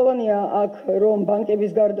 მნიშვნელოვანია აქ, რომ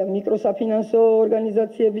ბანკების გარდა მიკროსაფინანსო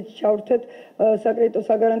ორგანიზაციებიც ჩავრთეთ საკრედიტო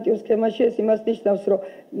საგარანტიო სქემაში. ეს იმას ნიშნავს, რომ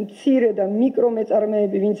მცირე და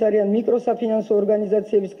მიკრომეწარმეები, ვინც არიან მიკროსაფინანსო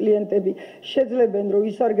ორგანიზაციების კლიენტები, შეძლებენ, რომ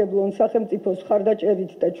ისარგებლონ სახელმწიფოს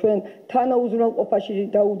ხარდაჭერით და ჩვენ თანაუზრუნველყოფაში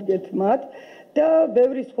დაუდგეთ მათ. და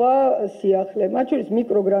ბევრი სხვა სიახლე, მათ შორის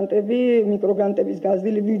მიკროგრანტების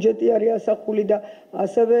გაზრდილი ბიუჯეტი არის ასახული და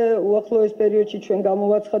ასევე უახლოეს პერიოდში ჩვენ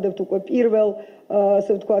გამოვაცხადებთ უკვე პირველ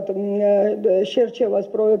ასე ვთქვათ შერჩევას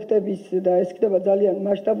პროექტების და ეს ხდება ძალიან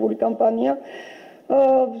მასშტაბური კამპანია.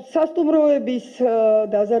 სასტუმროების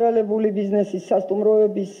დაზარალებული ბიზნესის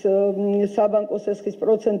სასტუმროების საბანკო სესხის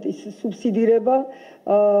პროცენტის სუბსიდირება.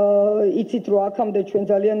 იცით რომ აქამდე ჩვენ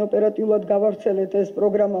ძალიან ოპერატიულად გავავრცელეთ ეს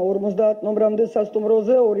პროგრამა 50 ნომრამდე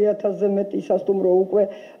სასტუმროზე, 2000-ზე მეტი სასტუმრო უკვე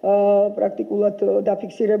პრაქტიკულად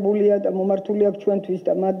დაფიქსირებულია და მომართული აქვს ჩვენთვის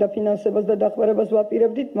და მათ დაფინანსებას და დახმარებას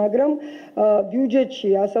ვაპირებდით, მაგრამ ბიუჯეტში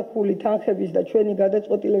ასახული თანხების და ჩვენი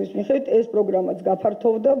გადაწყვეტილების მიხედვით ეს პროგრამაც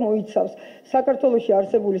გაფართოვდა, მოიცავს საქართველოს საქართველოში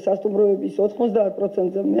არსებული სასტუმროების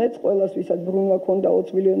 90%-ზე მეც, ყველას ვისაც ბრუნვა ქონდა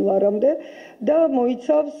 20 მილიონ ლარამდე და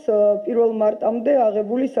მოიცავს 1 მარტამდე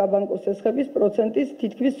აღებული საბანკო სესხების პროცენტის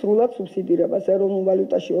თითქმის სრულად სუბსიდირებას ეროვნულ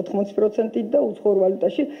ვალუტაში 80%-ით და უცხოურ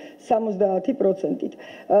ვალუტაში 70%-ით.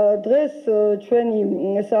 დღეს ჩვენი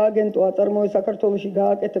სააგენტო აწარმოე საქართველოში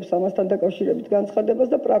გააკეთებს ამასთან დაკავშირებით განცხადებას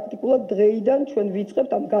და პრაქტიკულად დღეიდან ჩვენ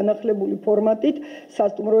ვიწყებთ ამ განახლებული ფორმატით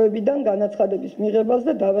სასტუმროებიდან განაცხადების მიღებას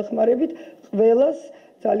და დავეხმარებით ყველას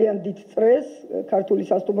ძალიან დიდ წრეს ქართული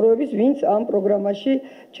სასტუმროების, ვინც ამ პროგრამაში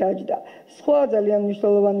ჩაჯდა. სხვა ძალიან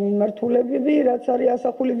მნიშვნელოვანი მიმართულებები, რაც არის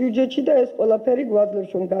ასახული ბიუჯეტში და ეს ყველაფერი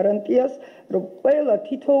გვაძლევს ჩვენ გარანტიას, რომ ყველა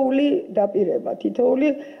თითოეული დაპირება, თითოეული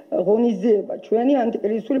ღონისძიება ჩვენი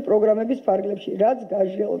ანტიკრიზისული პროგრამების ფარგლებში, რაც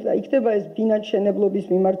გაჟღერდა, იქნება ეს ბინადშენებლობის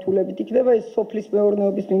მიმართულებით, იქნება ეს სოფლის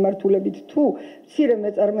მეურნეობის მიმართულებით, თუ მცირე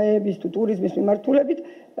მეწარმეების თუ ტურიზმის მიმართულებით,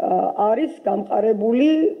 არის გამყარებული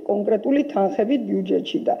კონკრეტული თანხებით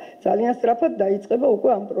ბიუჯეტში და ძალიან სწრაფად დაიწყება უკვე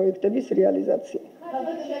ამ პროექტების რეალიზაცია.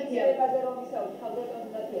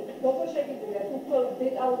 როგორ შეგიძლიათ უფრო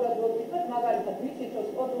დეტალურად მოგვითხრათ, მაგალითად, ვიცით, რომ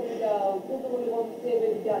სპორტული და კულტურული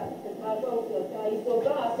ღონისძიებებიდან მარტოულად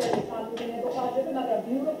დაიზრდა, ასევე სამდინარო ხარჯები, მაგრამ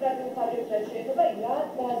ბიუროკრატიული ხარჯებთან შეეხება რა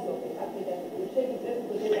დაზოგეთ აქედან. შეგიძლიათ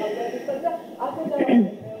უფრო დეტალურად ვიქრათ და აქედან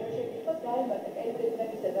შეგიძლიათ გაიმართა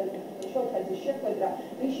კენდრებისა და შოთაძის შეხვედრა,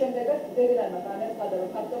 რის შემდეგაც დეგრანმა განაცხადა, რომ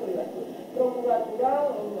ფაქტობრივად პროკურატურა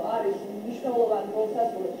არის მნიშვნელოვან როლს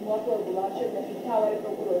ასრულებს მმართველობელ არჩევნებში მთავარი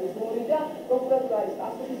პროკურორის როლი და პროკურატურა არის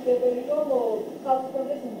პასუხისმგებელი, რომ ხალხს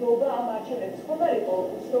ჰქონდეს ნდობა ამ არჩევნებში. ხომ არ იყო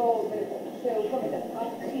უფრო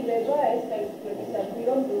აფრთხილება ეს ხელისუფლებისადმი,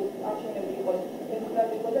 რომ არჩევნები იყოს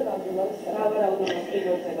დემოკრატიულად და გამძლეობით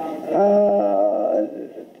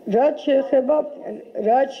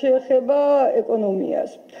რაც შეეხება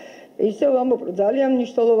ეკონომიას. ისე ვამბობ, რომ ძალიან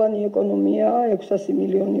მნიშვნელოვანი ეკონომია 600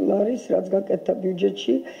 მილიონი ლარის, რაც გაკეთდა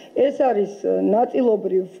ბიუჯეტში. ეს არის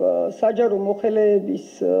ნაწილობრივ საჯარო მოხელეების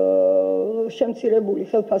შემცირებული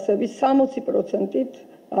ხელფასების 60%-ით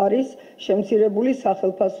არის შემცირებული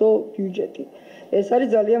სახელფასო ბიუჯეტი. ეს არის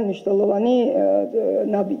ძალიან მნიშვნელოვანი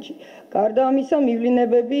ნაბიჯი. გარდა ამისა,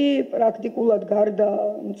 მივლინებები პრაქტიკულად გარდა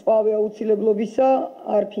მწვავე აუცილებლობისა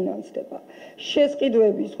არ ფინანსდება.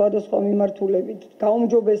 შესყიდვები სხვადასხვა მიმართულებით,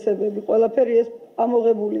 გაუმჯობესებები, ყველაფერი ეს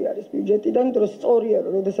ამოღებული არის ბიუჯეტიდან, რომ სწორია,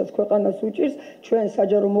 რომ როდესაც ქვეყანას უჭირს, ჩვენ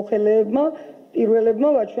საჯარო მოხელეებმა პირველებმა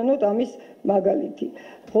ვაჩვენოთ ამის მაგალითი.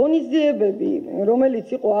 ღონისძიებები, რომელიც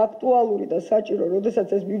იყო აქტუალური და საჭირო, როდესაც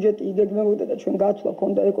ეს ბიუჯეტი იგეგმებოდა და ჩვენ გათვლა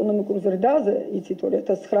ჰქონდა ეკონომიკურ ზრდაზე, იცით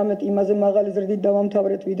 2019 იმაზე მაღალი ზრდით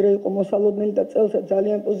დავამთავრეთ, ვიდრე იყო მოსალოდნელი და წელსაც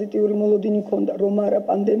ძალიან პოზიტიური მოლოდინი ჰქონდა, რომ არა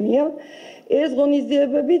პანდემია. ეს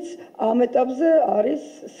ღონისძიებებიც ამ ეტაპზე არის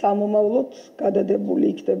სამომავლოდ გადადებული,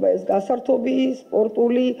 იქნება ეს გასართობი,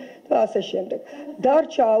 სპორტული და ასე შემდეგ.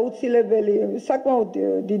 დარჩა აუცილებელი, საკმაოდ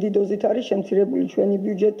დიდი დოზით არის შემცირებული ჩვენი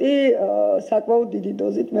ბიუჯეტი, საკმაოდ დიდი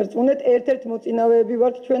დოზით. მერწმუნეთ, ერთ-ერთი მოწინავეები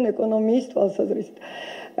ვართ ჩვენ ეკონომიის თვალსაზრისით.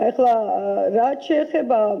 ახლა რაც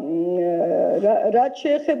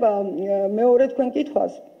შეეხება მეორე თქვენ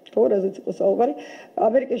კითხვას, რაზეც იყო საუბარი,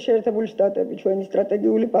 ამერიკის შეერთებული შტატები ჩვენი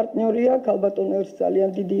სტრატეგიული პარტნიორია, ქალბატონებს ძალიან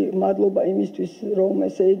დიდი მადლობა იმისთვის, რომ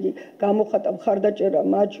ესე იგი გამოხატა მხარდაჭერა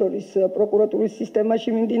მათ შორის პროკურატურის სისტემაში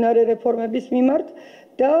მიმდინარე რეფორმების მიმართ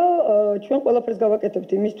და ჩვენ ყველაფერს გავაკეთებთ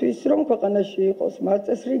იმისთვის, რომ ქვეყანაში იყოს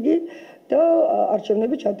მარწესრიგი და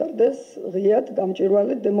არჩევნები ჩატარდეს ღიად,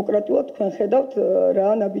 გამჭვირვალედ, დემოკრატიულად. თქვენ ხედავთ რა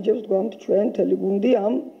ნაბიჯებს გვამთ ჩვენ მთელი გუნდი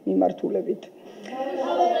ამ მიმართულებით.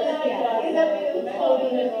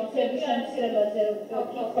 შემცირებაზე ვკითხავ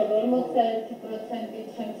 41%-ით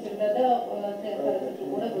შემცირდა და ყველაზე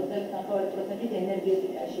ხარისხული 29%-ით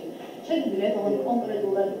ენერგეტიკაში. Შეგვიძლია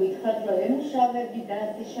კონკრეტულად გითხრათ, რომ ემუშავები და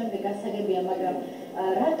ამის შემდეგ გასაგებია, მაგრამ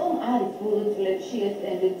რატომ არის ბოლო წლებში ეს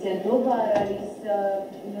ტენდენცია? ნდობა არ არის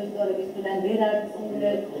ინვესტორებისგან, ვერ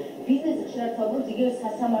არწმუნებს ბიზნესი ხშირად საუბრობს იგივე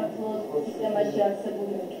სასამართლო სისტემაში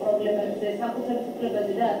არსებული პრობლემებზე, საკუთრების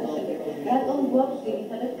უფლებაზე და ასე შემდეგ. რატომ გვაქვს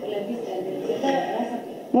ძირითადად კლების ტენდენცია და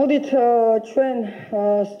რასაკეთებთ? მოდით ჩვენ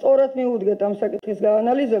სწორად მივუდგეთ ამ საკითხის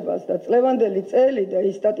გაანალიზებას და წლევანდელი წელი და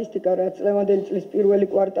ის სტატისტიკა, რაც წლევანდელი წლის პირველი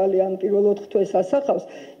კვარტალი ან პირველ 4 თვეს ასახავს,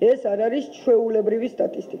 ეს არ არის ჩვეულებრივი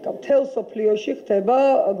სტატისტიკა. მთელ მსოფლიოში ხდება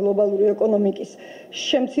გლობალური ეკონომიკის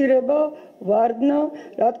შემცირება, ვარდნა,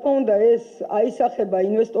 რა თქმა უნდა, ეს აისახება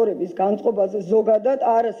ინვესტორების განწყობაზე ზოგადად,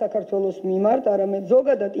 არა საქართველოს მიმართ, არამედ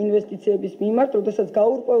ზოგადად ინვესტიციების მიმართ, როდესაც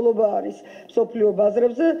გაურკვევლობა არის მსოფლიო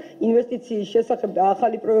ბაზრებზე, ინვესტიციის შესახებ და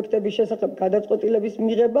ახალი პროექტების შესახებ გადაწყვეტილების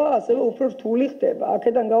მიღება ასევე უფრო რთული ხდება.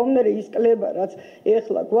 აქედან გამომდინარე ის კლება, რაც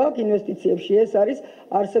ეხლა გვაქვს ინვესტიციებში, ეს არის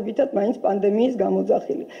არსებითად მაინც პანდემიის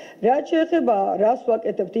გამოძახილი. რაც შეეხება რას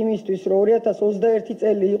ვაკეთებთ იმისთვის, რომ 2021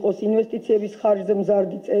 წელი იყოს ინვესტიციების ხარჯზე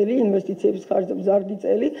მზარდი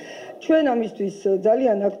წელი, ჩვენ ამისთვის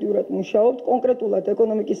ძალიან აქტიურად მუშაობთ, კონკრეტულად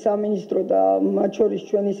ეკონომიკის სამინისტრო და მათ შორის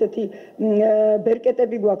ჩვენ ისეთი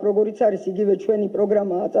ბერკეტები გვაქვს, როგორიც არის იგივე ჩვენი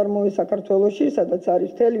პროგრამა აწარმოე საქართველოში, სადაც არის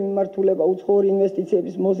მთელი მიმართულება უცხოური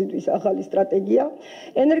ინვესტიციების მოზიდვის ახალი სტრატეგია.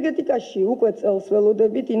 ენერგეტიკაში უკვე წელს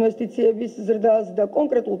ველოდებით ინვესტიციების ზრდას და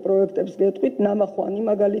კონკრეტულ პროექტებს გეტყვით, ნამახვანი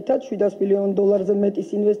მაგალითად $700 მილიონზე მეტის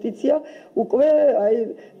ინვესტიცია, უკვე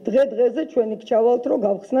დღე-დღეზე ჩვენი გჩავალთ, რომ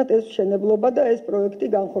გავხსნათ ეს მშენებლობა და ეს პროექტი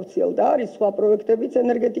განხორციელდა. არის სხვა პროექტებიც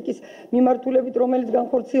ენერგეტიკის მიმართულებით, რომელიც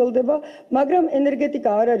განხორციელდება, მაგრამ ენერგეტიკა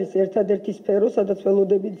არ არის ერთადერთი სფერო, სადაც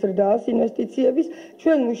ველოდებით ზრდას ინვესტიციების.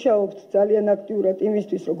 ჩვენ მუშაობთ ძალიან აქტიურად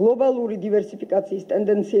იმისთვის, რომ გლობალური დივერსიფიკაციის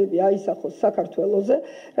ტენდენციები აისახოს საქართველოზე.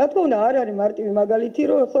 რა თქმა უნდა, არ არის მარტივი მაგალითი,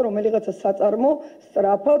 რომ ახლა რომელიღაცა საწარმო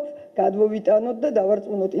სწრაფად გადმოვიტანოთ და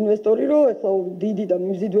დავარწმუნოთ ინვესტორი, რომ ახლა დიდი და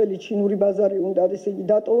მიმზიდველი ჩინური ბაზარი უნდა ესე იგი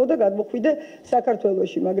დატოვო და გადმოხვიდე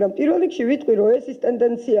საქართველოში, მაგრამ პირველ რიგში ვიტყვი, რომ ეს ის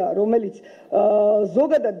ტენდენცია, რომელიც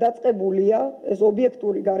ზოგადად დაწყებულია, ეს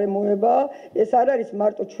ობიექტური გარემოებაა, ეს არ არის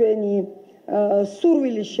მარტო ჩვენი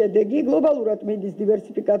სურვილის შედეგი, გლობალურად მიდის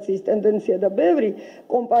დივერსიფიკაციის ტენდენცია და ბევრი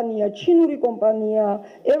კომპანია, ჩინური კომპანია,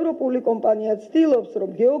 ევროპული კომპანია ცდილობს, რომ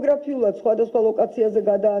გეოგრაფიულად სხვადასხვა ლოკაციაზე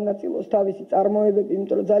გადაანაწილოს თავისი წარმოებები,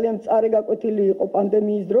 იმიტომ რომ ძალიან მწარე გაკვეთილი იყო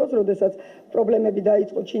პანდემიის დროს, როდესაც პრობლემები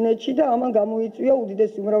დაიწყო ჩინეთში და ამან გამოიწვია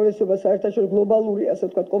უდიდესი უმრავლესობა საერთაშორისო გლობალური, ასე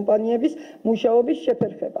ვთქვათ, კომპანიების მუშაობის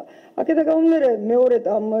შეფერხება. აქედან გამომდინარე, მეორედ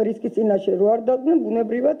ამ რისკის წინაშე რო არ დადგნენ,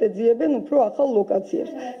 ბუნებრივად ეძიებენ უფრო ახალ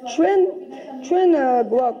ლოკაციებს. ჩვენ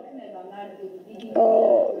გვაქვს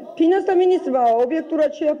ფინანსთა მინისტრმა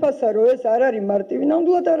ობიექტურად შეაფასა, რომ ეს არ არის მარტივი,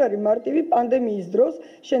 ნამდვილად არ არის მარტივი პანდემიის დროს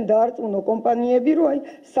შენ დაარწმუნო კომპანიები, რომ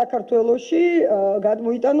საქართველოში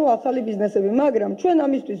გადმოიტანო ახალი ბიზნესები, მაგრამ ჩვენ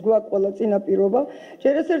ამისთვის გვაქვს ყველა წინაპირობა.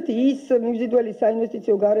 ჯერ ეს ერთი ის მიმზიდველი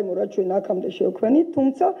საინვესტიციო გარემო, რაც ჩვენ აქამდე შევქმნით,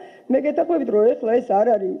 თუმცა მე გეტყვით, რომ ეხლა ეს არ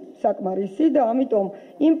არის საკმარისი და ამიტომ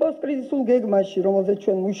იმ პოსტკრიზისულ გეგმაში, რომელზეც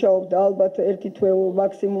ჩვენ მუშაობთ და ალბათ ერთი თვე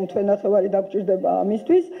მაქსიმუმ თვენახევარი დაგჭირდება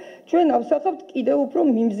ამისთვის, ჩვენ ავსახავთ კიდევ უფრო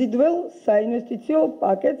მიმზიდველ საინვესტიციო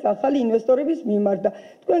პაკეტს ახალი ინვესტორების მიმართ და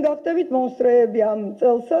თქვენ გახდებით მონსტრები ამ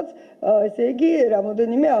წელსაც, ესე იგი,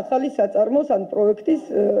 რამოდენიმე ახალი საწარმოს ან პროექტის,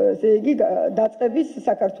 ესე იგი, დაწყების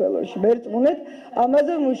საქართველოში. მერწმუნეთ,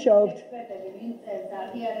 ამაზე მუშაობთ.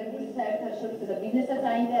 აღიარებული საერთაშორისო და ბიზნესაც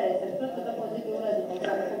აინტერესებს, რომ ცოტა პოზიტიურად იყოს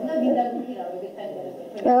გამოხმობა და ვინ დაგუქირავებით საინტერესო.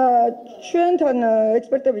 ჩვენთან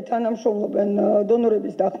ექსპერტები თანამშრომლობენ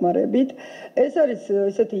დონორების დახმარებით. ეს არის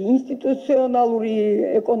ესეთი ინსტიტუციონალური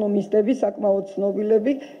ეკონომისტები, საკმაოდ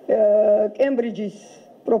ცნობილები, კემბრიჯის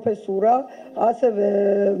პროფესურა, ასევე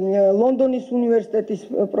ლონდონის უნივერსიტეტის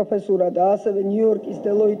პროფესურა და ასევე ნიუ-იორკის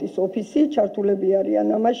დელოიტის ოფისი ჩართულები არიან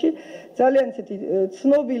ამაში. ძალიან ისეთი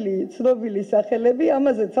ცნობილი სახელები,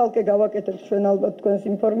 ამაზე ცალკე გავაკეთებთ ჩვენ ალბათ თქვენს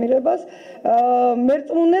ინფორმირებას.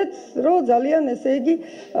 მერწმუნეთ, რომ ძალიან ესე იგი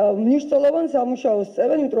მნიშვნელოვან სამუშაოს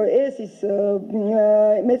წევენ, იმიტომ რომ ეს ის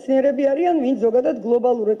მეცნიერები არიან, ვინც ზოგადად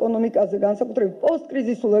გლობალურ ეკონომიკაზე, განსაკუთრებით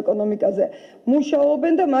პოსტკრიზისულ ეკონომიკაზე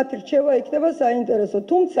მუშაობენ და მათი რჩევა იქნება საინტერესო.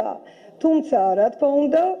 თუმცა, რა თქმა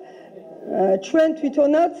უნდა, ჩვენ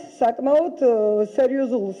თვითონაც საკმაოდ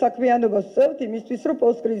სერიოზულ საქმიანობას ვწევთ იმისთვის, რომ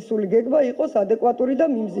პოსტკრიზისული გეგმა იყოს ადეკვატური და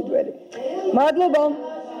მიმზიდველი. მადლობა.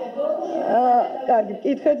 კარგი,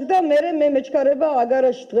 მკითხეთ და მე მეჩქარება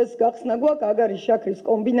აგარაში დღეს გახსნა გვაქვს აგარის შაქრის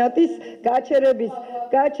კომბინატის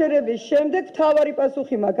გაჩერების შემდეგ მთავარი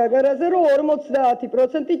პასუხი მაქვს აგარაზე, რომ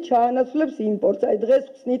 50% ჩაანაცვლებს იმპორტს. აი დღეს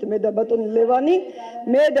ხსნით მე და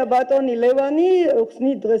ბატონი ლევანი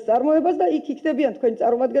ხსნით დღეს წარმოებას და იქ იქნებიან თქვენი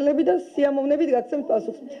წარმომადგენლები და სიამოვნებით გაგცემთ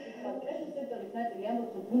პასუხს.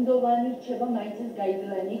 გუნდოვანი რჩება მაინც ეს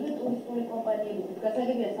გაიდლაინი, ტურისტული კომპანიები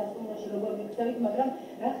გასაგებია სასტუმროში როგორ მიქცევით, მაგრამ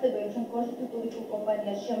რა ხდება იმ შემთხვევაში, თუ ტურისტულ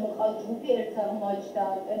კომპანიაში შემოყავთ ჯგუფი, ერთს აღმოაჩნდა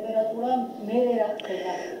ტემპერატურა, მერე რა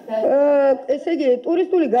ხდება? ესე იგი,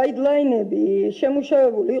 ტურისტული გაიდლაინები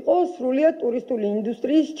შემუშავებული იყო სრულიად ტურისტული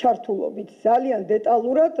ინდუსტრიის ჩართულობით. ძალიან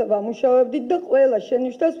დეტალურად ვამუშავებდით და ყველა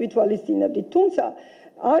შენიშვნას ვითვალისწინებდით. თუმცა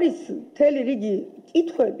არის მთელი რიგი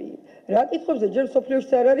კითხვები, რა კითხვებზე ჯერ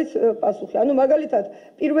სოფლიოში არ არის პასუხი. ანუ მაგალითად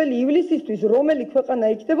 1 ივლისისთვის რომელი ქვეყანა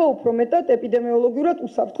იქნება უფრო მეტად ეპიდემიოლოგიურად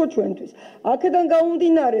უსაფრთხო ჩვენთვის. აქედან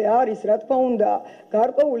გამომდინარე არის რა თქმა უნდა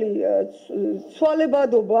გარკვეული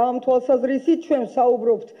ცვალებადობა ამ თვალსაზრისით ჩვენ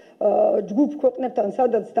საუბრობთ ჯგუფ ქვეყნებთან,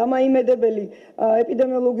 სადაც დამაიმედებელი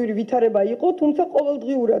ეპიდემიოლოგიური ვითარება იყო, თუმცა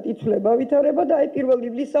ყოველდღიურად იცვლება ვითარება და აი 1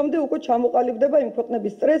 ივლისამდე უკვე ჩამოყალიბდება იმ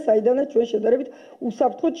ქვეყნების წრეს, საიდანაც ჩვენ შედარებით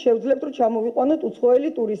უსაფრთხოდ შევძლებთ, რომ ჩამოვიყვანოთ უცხოელი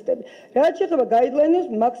ტურისტები. რაც შეეხება გაიდლაინებს,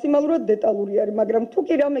 მაქსიმალურად დეტალური არის, მაგრამ თუ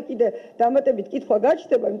კი რამე კიდე დამატებით კითხვა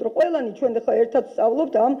გაჩნდება, იმიტომ რომ ყველანი ჩვენ ახლა ერთად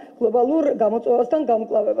სწავლობთ ამ გლობალურ გამოწვევასთან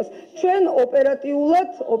გამკლავებას. ჩვენ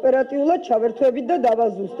ოპერატიულად ჩავერთვებით და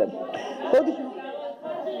დავაზუსტებთ.